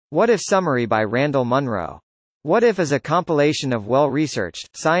What If Summary by Randall Munroe. What If is a compilation of well-researched,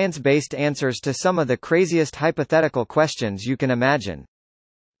 science-based answers to some of the craziest hypothetical questions you can imagine.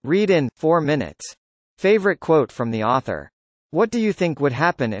 Read in 4 minutes. Favorite quote from the author. What do you think would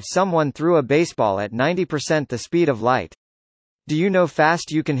happen if someone threw a baseball at 90% the speed of light? Do you know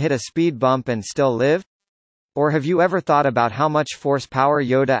fast you can hit a speed bump and still live? Or have you ever thought about how much force power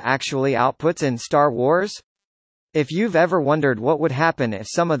Yoda actually outputs in Star Wars? If you've ever wondered what would happen if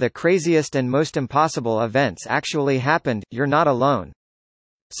some of the craziest and most impossible events actually happened, you're not alone.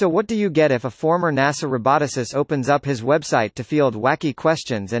 So what do you get if a former NASA roboticist opens up his website to field wacky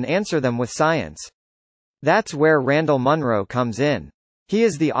questions and answer them with science? That's where Randall Munroe comes in. He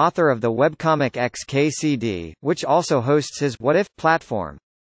is the author of the webcomic XKCD, which also hosts his What If platform.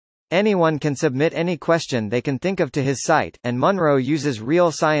 Anyone can submit any question they can think of to his site, and Munroe uses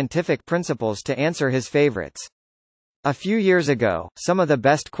real scientific principles to answer his favorites. A few years ago, some of the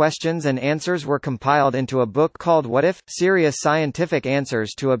best questions and answers were compiled into a book called What If? Serious Scientific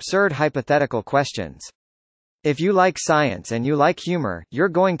Answers to Absurd Hypothetical Questions. If you like science and you like humor, you're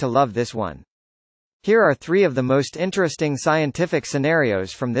going to love this one. Here are 3 of the most interesting scientific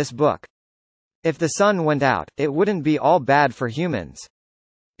scenarios from this book. If the sun went out, it wouldn't be all bad for humans.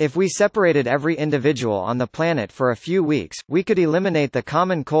 If we separated every individual on the planet for a few weeks, we could eliminate the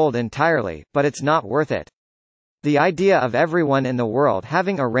common cold entirely, but it's not worth it. The idea of everyone in the world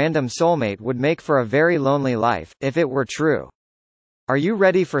having a random soulmate would make for a very lonely life, if it were true. Are you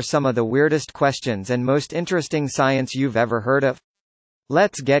ready for some of the weirdest questions and most interesting science you've ever heard of?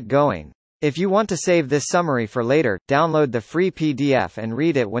 Let's get going. If you want to save this summary for later, download the free PDF and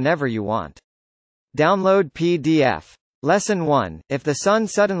read it whenever you want. Download PDF. Lesson 1. If the sun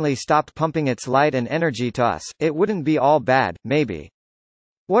suddenly stopped pumping its light and energy to us, it wouldn't be all bad, maybe.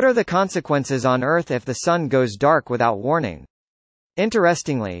 What are the consequences on Earth if the sun goes dark without warning?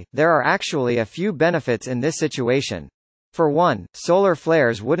 Interestingly, there are actually a few benefits in this situation. For one, solar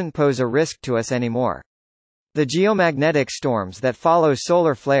flares wouldn't pose a risk to us anymore. The geomagnetic storms that follow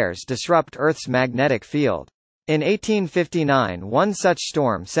solar flares disrupt Earth's magnetic field. In 1859, one such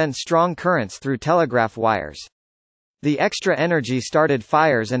storm sent strong currents through telegraph wires. The extra energy started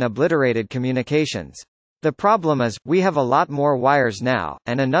fires and obliterated communications. The problem is, we have a lot more wires now,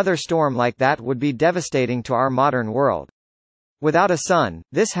 and another storm like that would be devastating to our modern world. Without a sun,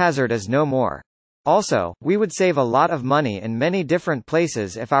 this hazard is no more. Also, we would save a lot of money in many different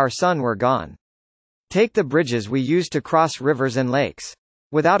places if our sun were gone. Take the bridges we use to cross rivers and lakes.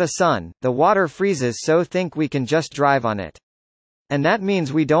 Without a sun, the water freezes, so think we can just drive on it. And that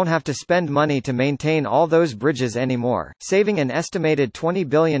means we don't have to spend money to maintain all those bridges anymore, saving an estimated $20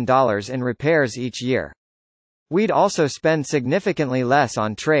 billion in repairs each year. We'd also spend significantly less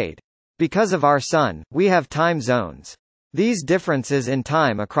on trade. Because of our sun, we have time zones. These differences in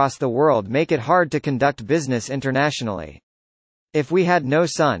time across the world make it hard to conduct business internationally. If we had no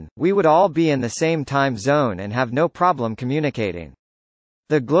sun, we would all be in the same time zone and have no problem communicating.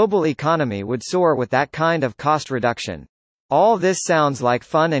 The global economy would soar with that kind of cost reduction. All this sounds like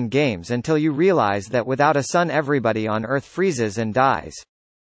fun and games until you realize that without a sun everybody on Earth freezes and dies.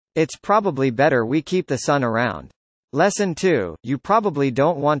 It's probably better we keep the sun around. Lesson 2. You probably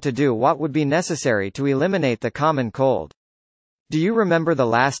don't want to do what would be necessary to eliminate the common cold. Do you remember the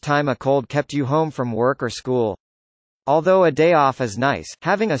last time a cold kept you home from work or school? Although a day off is nice,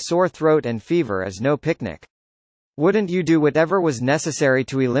 having a sore throat and fever is no picnic. Wouldn't you do whatever was necessary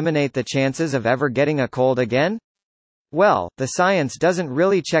to eliminate the chances of ever getting a cold again? Well, the science doesn't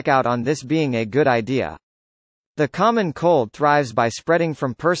really check out on this being a good idea. The common cold thrives by spreading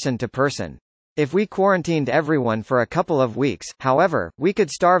from person to person. If we quarantined everyone for a couple of weeks, however, we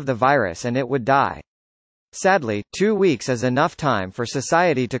could starve the virus and it would die. Sadly, 2 weeks is enough time for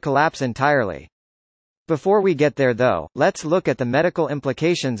society to collapse entirely. Before we get there though, let's look at the medical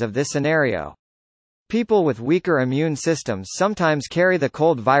implications of this scenario. People with weaker immune systems sometimes carry the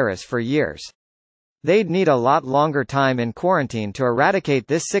cold virus for years. They'd need a lot longer time in quarantine to eradicate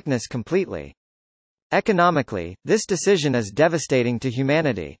this sickness completely. Economically, this decision is devastating to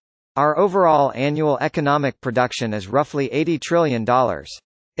humanity. Our overall annual economic production is roughly $80 trillion.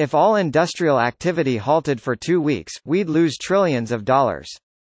 If all industrial activity halted for 2 weeks, we'd lose trillions of dollars.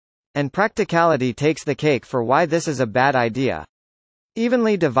 And practicality takes the cake for why this is a bad idea.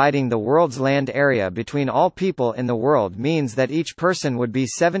 Evenly dividing the world's land area between all people in the world means that each person would be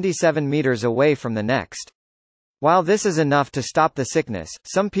 77 meters away from the next. While this is enough to stop the sickness,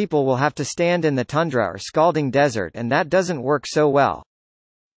 some people will have to stand in the tundra or scalding desert, and that doesn't work so well.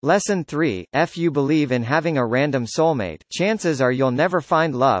 Lesson 3. If you believe in having a random soulmate, chances are you'll never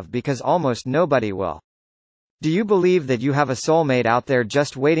find love because almost nobody will. Do you believe that you have a soulmate out there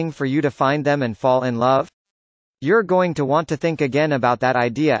just waiting for you to find them and fall in love? You're going to want to think again about that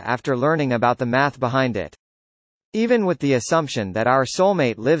idea after learning about the math behind it. Even with the assumption that our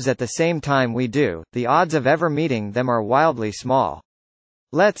soulmate lives at the same time we do, the odds of ever meeting them are wildly small.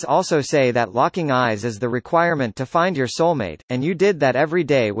 Let's also say that locking eyes is the requirement to find your soulmate, and you did that every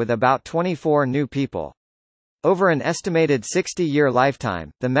day with about 24 new people. Over an estimated 60-year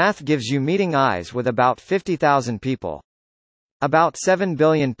lifetime, the math gives you meeting eyes with about 50,000 people. About 7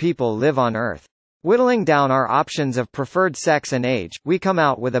 billion people live on Earth. Whittling down our options of preferred sex and age, we come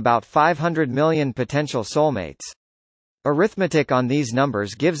out with about 500 million potential soulmates. Arithmetic on these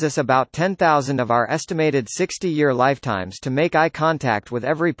numbers gives us about 10,000 of our estimated 60-year lifetimes to make eye contact with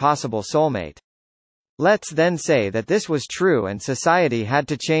every possible soulmate. Let's then say that this was true and society had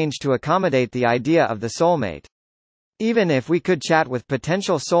to change to accommodate the idea of the soulmate. Even if we could chat with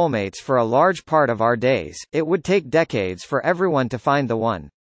potential soulmates for a large part of our days, it would take decades for everyone to find the one.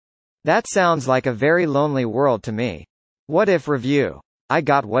 That sounds like a very lonely world to me. What if review? I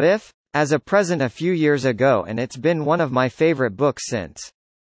got What If? As a present a few years ago, and it's been one of my favorite books since.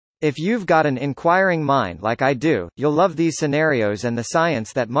 If you've got an inquiring mind like I do, you'll love these scenarios and the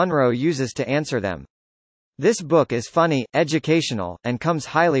science that Munroe uses to answer them. This book is funny, educational, and comes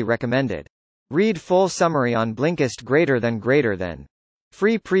highly recommended. Read full summary on Blinkist >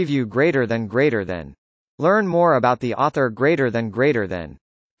 Free preview > Learn more about the author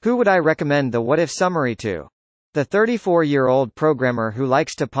 > Who would I recommend the What If summary to? The 34-year-old programmer who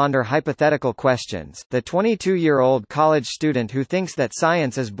likes to ponder hypothetical questions, the 22-year-old college student who thinks that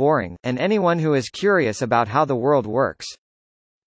science is boring, and anyone who is curious about how the world works.